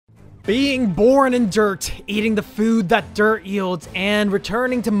Being born in dirt, eating the food that dirt yields, and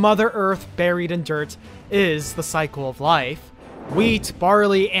returning to Mother Earth buried in dirt is the cycle of life. Wheat,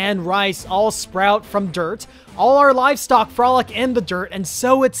 barley, and rice all sprout from dirt. All our livestock frolic in the dirt, and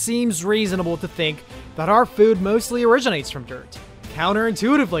so it seems reasonable to think that our food mostly originates from dirt.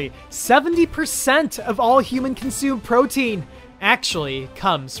 Counterintuitively, 70% of all human consumed protein actually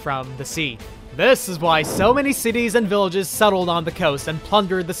comes from the sea. This is why so many cities and villages settled on the coast and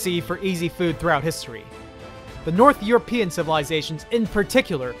plundered the sea for easy food throughout history. The North European civilizations in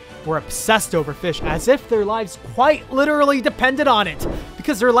particular were obsessed over fish as if their lives quite literally depended on it,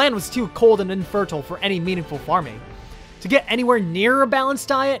 because their land was too cold and infertile for any meaningful farming. To get anywhere near a balanced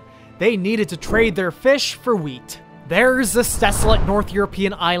diet, they needed to trade their fish for wheat. There's this desolate North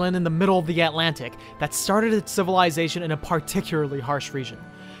European island in the middle of the Atlantic that started its civilization in a particularly harsh region.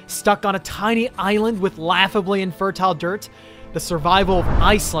 Stuck on a tiny island with laughably infertile dirt, the survival of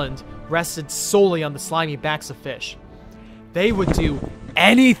Iceland rested solely on the slimy backs of fish. They would do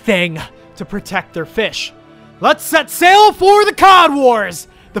anything to protect their fish. Let's set sail for the Cod Wars!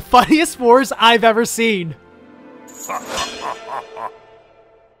 The funniest wars I've ever seen.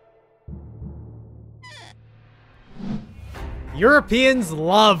 Europeans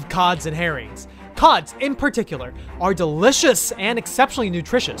love cods and herrings. Cods, in particular, are delicious and exceptionally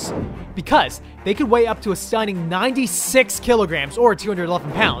nutritious because they could weigh up to a stunning 96 kilograms or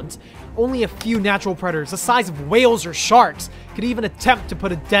 211 pounds. Only a few natural predators the size of whales or sharks could even attempt to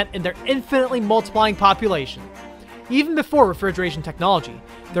put a dent in their infinitely multiplying population. Even before refrigeration technology,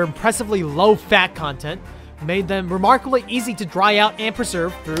 their impressively low fat content made them remarkably easy to dry out and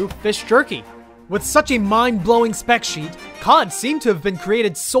preserve through fish jerky. With such a mind-blowing spec sheet, cod seem to have been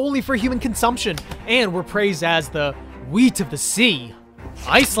created solely for human consumption and were praised as the wheat of the sea.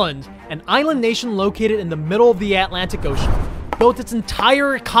 Iceland, an island nation located in the middle of the Atlantic Ocean, built its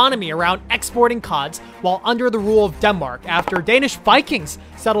entire economy around exporting cods while under the rule of Denmark after Danish Vikings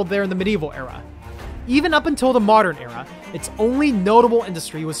settled there in the medieval era. Even up until the modern era, its only notable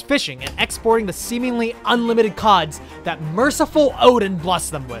industry was fishing and exporting the seemingly unlimited cods that merciful Odin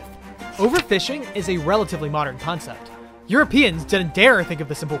blessed them with. Overfishing is a relatively modern concept. Europeans didn't dare think of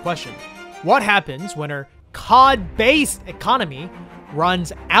the simple question: what happens when our cod-based economy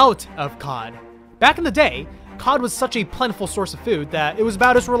runs out of cod? Back in the day, cod was such a plentiful source of food that it was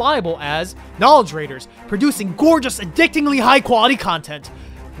about as reliable as knowledge raiders producing gorgeous, addictingly high-quality content.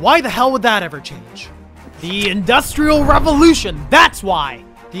 Why the hell would that ever change? The Industrial Revolution, that's why!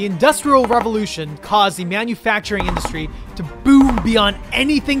 The Industrial Revolution caused the manufacturing industry to boom beyond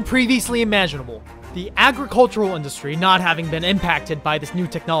anything previously imaginable. The agricultural industry, not having been impacted by this new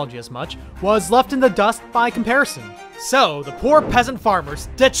technology as much, was left in the dust by comparison. So, the poor peasant farmers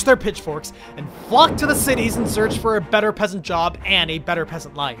ditched their pitchforks and flocked to the cities in search for a better peasant job and a better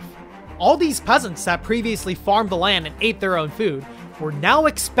peasant life. All these peasants that previously farmed the land and ate their own food were now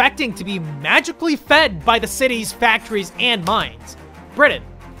expecting to be magically fed by the city's factories and mines. Britain,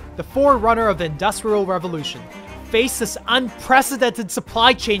 the forerunner of the Industrial Revolution, faced this unprecedented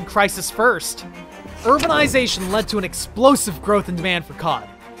supply chain crisis first. Urbanization led to an explosive growth in demand for cod.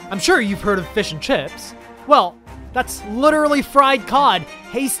 I'm sure you've heard of fish and chips. Well, that's literally fried cod,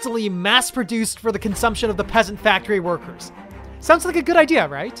 hastily mass-produced for the consumption of the peasant factory workers. Sounds like a good idea,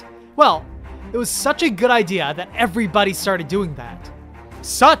 right? Well, it was such a good idea that everybody started doing that.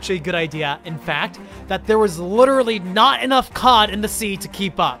 Such a good idea, in fact, that there was literally not enough cod in the sea to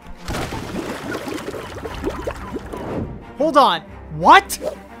keep up. Hold on, what?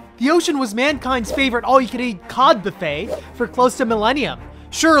 The ocean was mankind's favorite all-you-can-eat cod buffet for close to a millennium.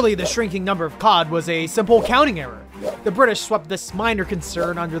 Surely the shrinking number of cod was a simple accounting error. The British swept this minor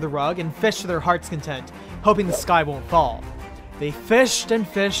concern under the rug and fished to their heart's content, hoping the sky won't fall. They fished and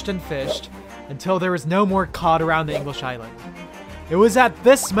fished and fished until there was no more cod around the English island. It was at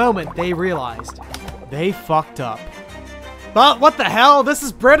this moment they realized they fucked up. But what the hell? This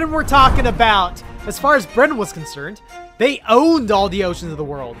is Britain we're talking about. As far as Britain was concerned, they owned all the oceans of the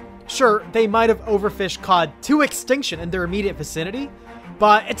world. Sure, they might have overfished cod to extinction in their immediate vicinity,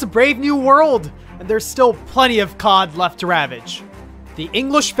 but it's a brave new world, and there's still plenty of cod left to ravage. The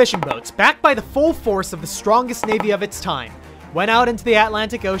English fishing boats, backed by the full force of the strongest navy of its time, went out into the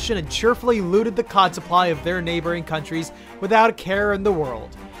Atlantic Ocean and cheerfully looted the cod supply of their neighboring countries without a care in the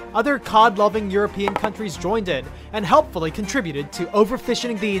world. Other cod-loving European countries joined in and helpfully contributed to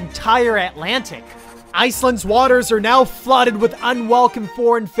overfishing the entire Atlantic. Iceland's waters are now flooded with unwelcome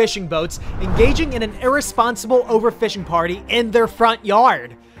foreign fishing boats engaging in an irresponsible overfishing party in their front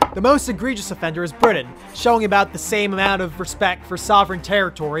yard. The most egregious offender is Britain, showing about the same amount of respect for sovereign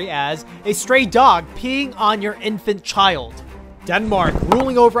territory as a stray dog peeing on your infant child. Denmark,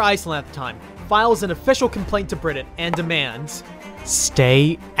 ruling over Iceland at the time, files an official complaint to Britain and demands,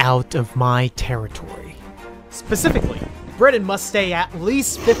 "Stay out of my territory." Specifically, Britain must stay at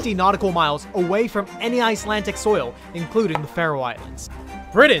least 50 nautical miles away from any Icelandic soil, including the Faroe Islands.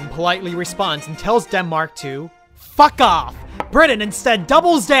 Britain politely responds and tells Denmark to fuck off. Britain instead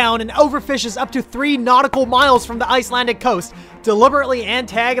doubles down and overfishes up to 3 nautical miles from the Icelandic coast, deliberately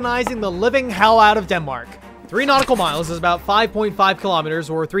antagonizing the living hell out of Denmark. 3 nautical miles is about 5.5 kilometers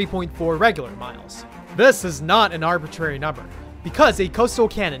or 3.4 regular miles. This is not an arbitrary number. Because a coastal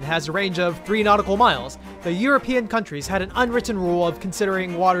cannon has a range of 3 nautical miles, the European countries had an unwritten rule of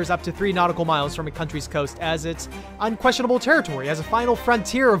considering waters up to 3 nautical miles from a country's coast as its unquestionable territory as a final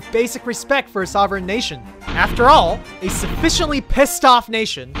frontier of basic respect for a sovereign nation. After all, a sufficiently pissed off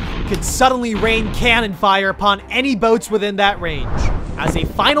nation could suddenly rain cannon fire upon any boats within that range. As a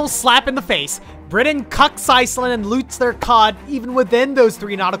final slap in the face, Britain cucks Iceland and loots their cod even within those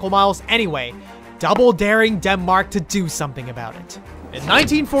 3 nautical miles anyway, double daring Denmark to do something about it. In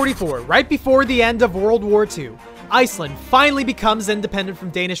 1944, right before the end of World War II, Iceland finally becomes independent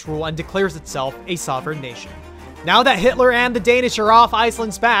from Danish rule and declares itself a sovereign nation. Now that Hitler and the Danish are off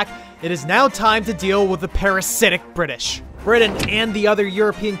Iceland's back, it is now time to deal with the parasitic British. Britain and the other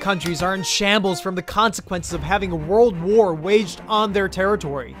European countries are in shambles from the consequences of having a world war waged on their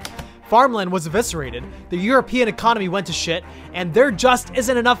territory. Farmland was eviscerated, the European economy went to shit, and there just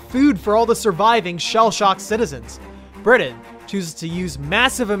isn't enough food for all the surviving shell-shocked citizens. Britain chooses to use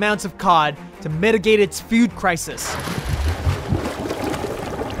massive amounts of cod to mitigate its food crisis.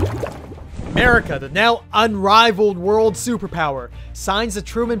 America, the now unrivaled world superpower, signs the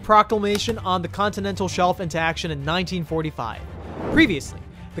Truman Proclamation on the continental shelf into action in 1945. Previously,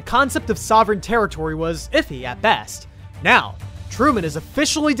 the concept of sovereign territory was iffy at best. Now, Truman is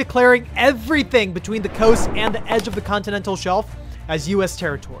officially declaring everything between the coast and the edge of the continental shelf as U.S.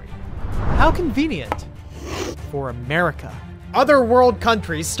 territory. How convenient for America. Other world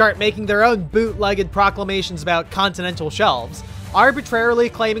countries start making their own bootlegged proclamations about continental shelves, arbitrarily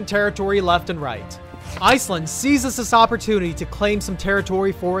claiming territory left and right. Iceland seizes this opportunity to claim some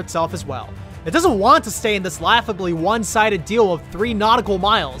territory for itself as well. It doesn't want to stay in this laughably one-sided deal of 3 nautical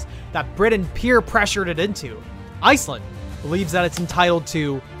miles that Britain peer-pressured it into. Iceland believes that it's entitled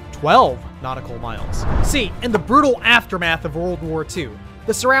to 12 nautical miles. See, in the brutal aftermath of World War II,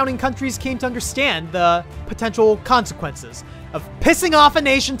 the surrounding countries came to understand the potential consequences of pissing off a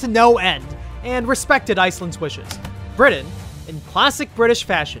nation to no end, and respected Iceland's wishes. Britain, in classic British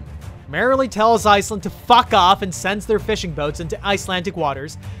fashion, merrily tells Iceland to fuck off and sends their fishing boats into Icelandic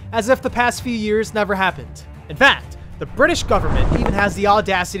waters, as if the past few years never happened. In fact, the British government even has the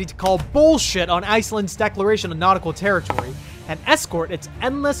audacity to call bullshit on Iceland's declaration of nautical territory and escort its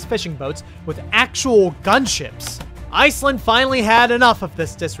endless fishing boats with actual gunships. Iceland finally had enough of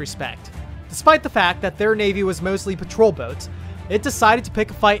this disrespect. Despite the fact that their navy was mostly patrol boats, it decided to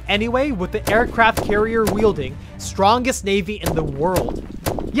pick a fight anyway with the aircraft carrier-wielding strongest navy in the world.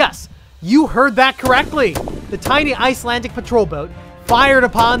 Yes, you heard that correctly! The tiny Icelandic patrol boat fired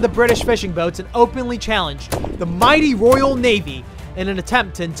upon the British fishing boats and openly challenged the mighty Royal Navy in an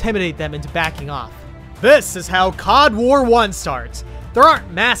attempt to intimidate them into backing off. This is how Cod War 1 starts. There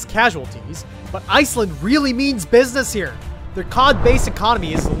aren't mass casualties, but Iceland really means business here. Their cod-based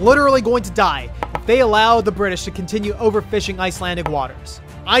economy is literally going to die if they allow the British to continue overfishing Icelandic waters.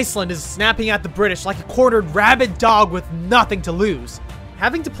 Iceland is snapping at the British like a cornered rabid dog with nothing to lose.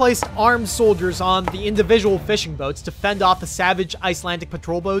 Having to place armed soldiers on the individual fishing boats to fend off the savage Icelandic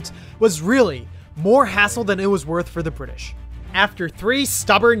patrol boats was really more hassle than it was worth for the British. After 3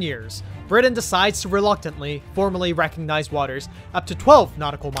 stubborn years, Britain decides to reluctantly formally recognize waters up to 12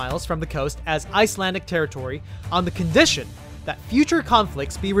 nautical miles from the coast as Icelandic territory on the condition that future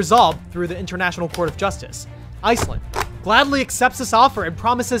conflicts be resolved through the International Court of Justice. Iceland gladly accepts this offer and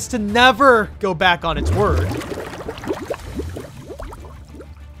promises to never go back on its word.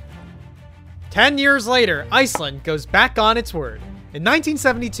 10 years later, Iceland goes back on its word. In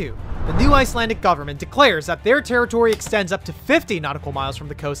 1972, the new Icelandic government declares that their territory extends up to 50 nautical miles from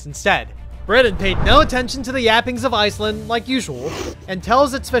the coast instead. Britain paid no attention to the yappings of Iceland like usual and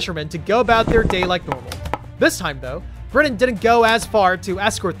tells its fishermen to go about their day like normal. This time though, Britain didn't go as far to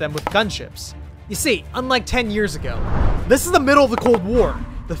escort them with gunships. You see, unlike 10 years ago, this is the middle of the Cold War.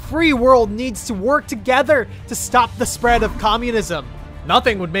 The free world needs to work together to stop the spread of communism.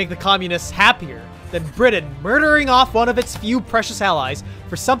 Nothing would make the communists happier than Britain murdering off one of its few precious allies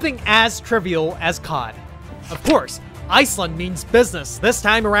for something as trivial as cod. Of course, Iceland means business this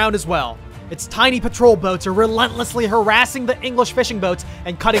time around as well. Its tiny patrol boats are relentlessly harassing the English fishing boats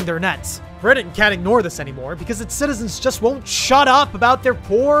and cutting their nets. Britain can't ignore this anymore because its citizens just won't shut up about their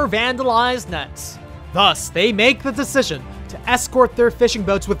poor vandalized nets. Thus, they make the decision to escort their fishing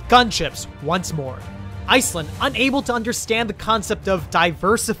boats with gunships once more. Iceland, unable to understand the concept of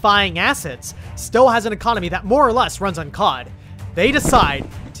diversifying assets, still has an economy that more or less runs on cod. They decide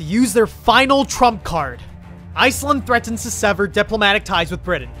to use their final trump card. Iceland threatens to sever diplomatic ties with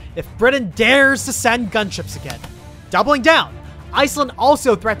Britain if Britain dares to send gunships again. Doubling down, Iceland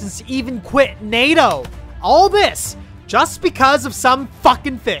also threatens to even quit NATO. All this just because of some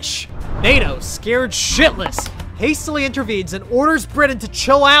fucking fish. NATO, scared shitless, hastily intervenes and orders Britain to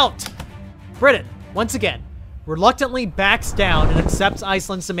chill out. Britain, once again, reluctantly backs down and accepts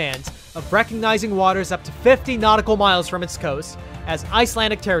Iceland's demands of recognizing waters up to 50 nautical miles from its coast as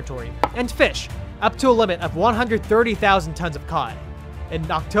Icelandic territory, and fish up to a limit of 130,000 tons of cod. In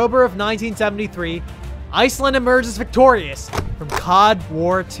October of 1973, Iceland emerges victorious from Cod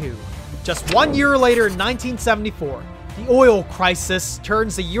War II. Just 1 year later in 1974, the oil crisis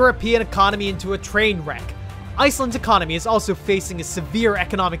turns the European economy into a train wreck. Iceland's economy is also facing a severe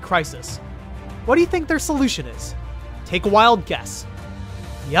economic crisis. What do you think their solution is? Take a wild guess.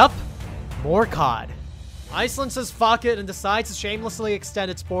 Yup, more cod. Iceland says fuck it and decides to shamelessly extend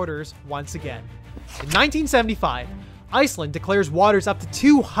its borders once again. In 1975, Iceland declares waters up to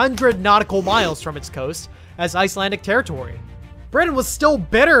 200 nautical miles from its coast as Icelandic territory. Britain was still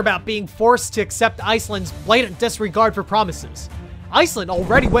bitter about being forced to accept Iceland's blatant disregard for promises. Iceland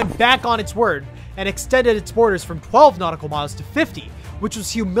already went back on its word and extended its borders from 12 nautical miles to 50, which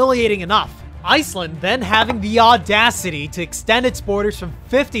was humiliating enough. Iceland then having the audacity to extend its borders from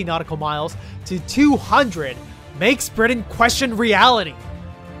 50 nautical miles to 200 makes Britain question reality.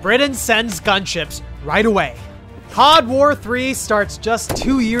 Britain sends gunships right away. Cod War III starts just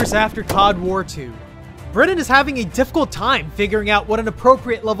 2 years after Cod War II. Britain is having a difficult time figuring out what an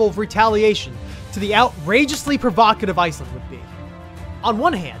appropriate level of retaliation to the outrageously provocative Iceland would be. On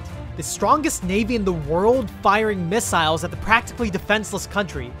one hand, the strongest navy in the world firing missiles at the practically defenseless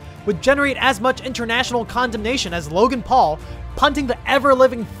country would generate as much international condemnation as Logan Paul punting the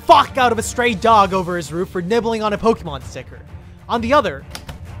ever-living fuck out of a stray dog over his roof for nibbling on a Pokemon sticker. On the other,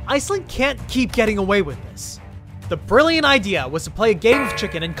 Iceland can't keep getting away with this. The brilliant idea was to play a game of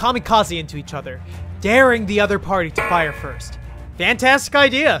chicken and kamikaze into each other, daring the other party to fire first. Fantastic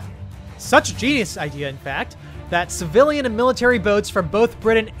idea! Such a genius idea, in fact, that civilian and military boats from both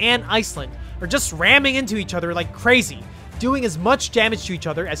Britain and Iceland are just ramming into each other like crazy, doing as much damage to each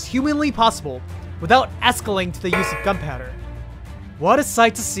other as humanly possible without escalating to the use of gunpowder. What a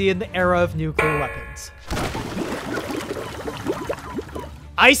sight to see in the era of nuclear weapons.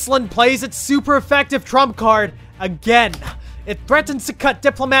 Iceland plays its super effective trump card again. It threatens to cut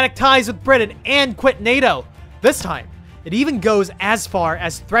diplomatic ties with Britain and quit NATO. This time, it even goes as far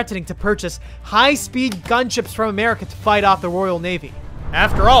as threatening to purchase high-speed gunships from America to fight off the Royal Navy.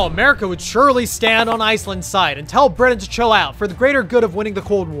 After all, America would surely stand on Iceland's side and tell Britain to chill out for the greater good of winning the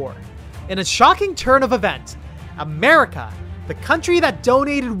Cold War. In a shocking turn of events, America, the country that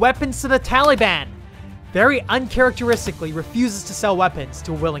donated weapons to the Taliban, very uncharacteristically refuses to sell weapons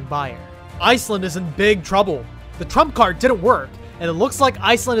to a willing buyer. Iceland is in big trouble. The trump card didn't work, and it looks like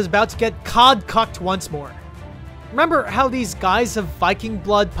Iceland is about to get cod-cucked once more. Remember how these guys have Viking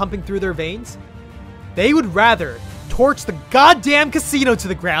blood pumping through their veins? They would rather torch the goddamn casino to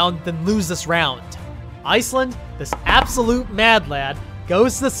the ground than lose this round. Iceland, this absolute mad lad,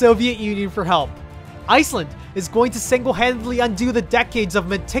 goes to the Soviet Union for help. Iceland is going to single-handedly undo the decades of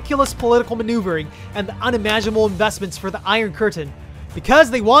meticulous political maneuvering and the unimaginable investments for the Iron Curtain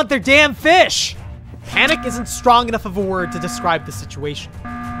because they want their damn fish! Panic isn't strong enough of a word to describe the situation.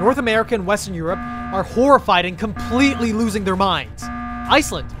 North America and Western Europe are horrified and completely losing their minds.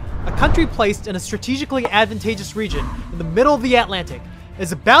 Iceland, a country placed in a strategically advantageous region in the middle of the Atlantic,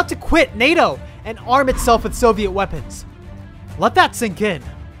 is about to quit NATO and arm itself with Soviet weapons. Let that sink in.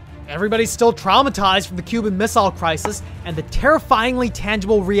 Everybody's still traumatized from the Cuban Missile Crisis and the terrifyingly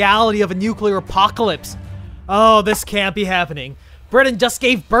tangible reality of a nuclear apocalypse. Oh, this can't be happening. Britain just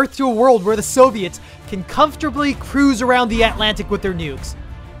gave birth to a world where the Soviets can comfortably cruise around the Atlantic with their nukes.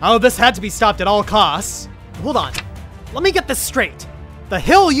 Oh, this had to be stopped at all costs. Hold on. Let me get this straight. The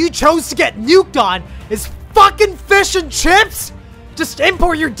hill you chose to get nuked on is fucking fish and chips? Just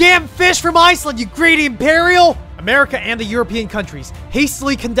import your damn fish from Iceland, you greedy imperial! America and the European countries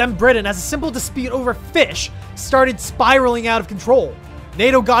hastily condemned Britain as a simple dispute over fish started spiraling out of control.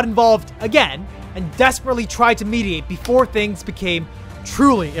 NATO got involved again and desperately tried to mediate before things became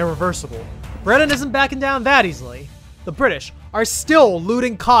truly irreversible. Britain isn't backing down that easily. The British are still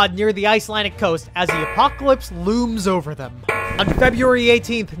looting cod near the Icelandic coast as the apocalypse looms over them. On February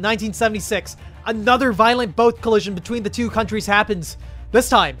 18th, 1976, another violent boat collision between the two countries happens. This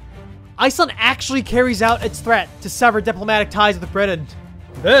time, Iceland actually carries out its threat to sever diplomatic ties with Britain.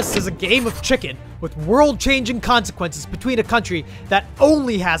 This is a game of chicken with world-changing consequences between a country that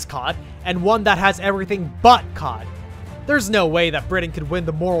only has cod and one that has everything but cod. There's no way that Britain could win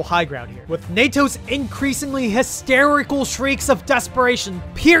the moral high ground here. With NATO's increasingly hysterical shrieks of desperation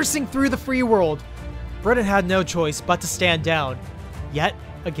piercing through the free world, Britain had no choice but to stand down, yet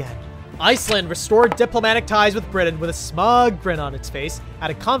again. Iceland restored diplomatic ties with Britain with a smug grin on its face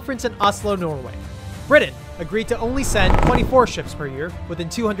at a conference in Oslo, Norway. Britain agreed to only send 24 ships per year within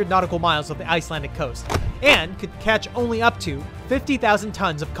 200 nautical miles of the Icelandic coast, and could catch only up to 50,000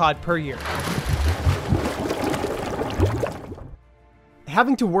 tons of cod per year.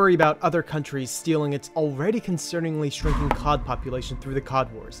 Having to worry about other countries stealing its already concerningly shrinking cod population through the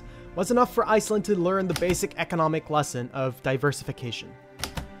Cod Wars was enough for Iceland to learn the basic economic lesson of diversification.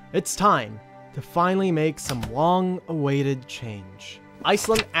 It's time to finally make some long-awaited change.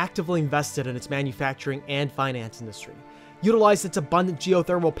 Iceland actively invested in its manufacturing and finance industry, utilized its abundant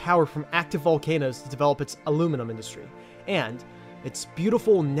geothermal power from active volcanoes to develop its aluminum industry, and its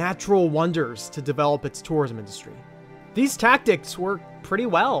beautiful natural wonders to develop its tourism industry. These tactics work pretty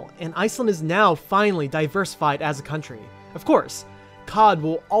well, and Iceland is now finally diversified as a country. Of course, cod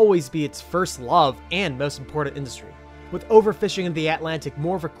will always be its first love and most important industry. With overfishing in the Atlantic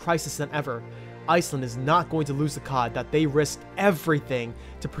more of a crisis than ever, Iceland is not going to lose the cod that they risked everything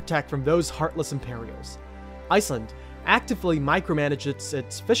to protect from those heartless imperials. Iceland actively micromanages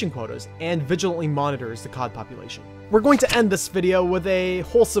its fishing quotas and vigilantly monitors the cod population. We're going to end this video with a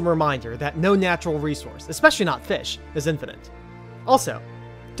wholesome reminder that no natural resource, especially not fish, is infinite. Also,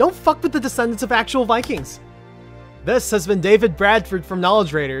 don't fuck with the descendants of actual Vikings. This has been David Bradford from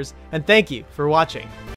Knowledge Raiders, and thank you for watching.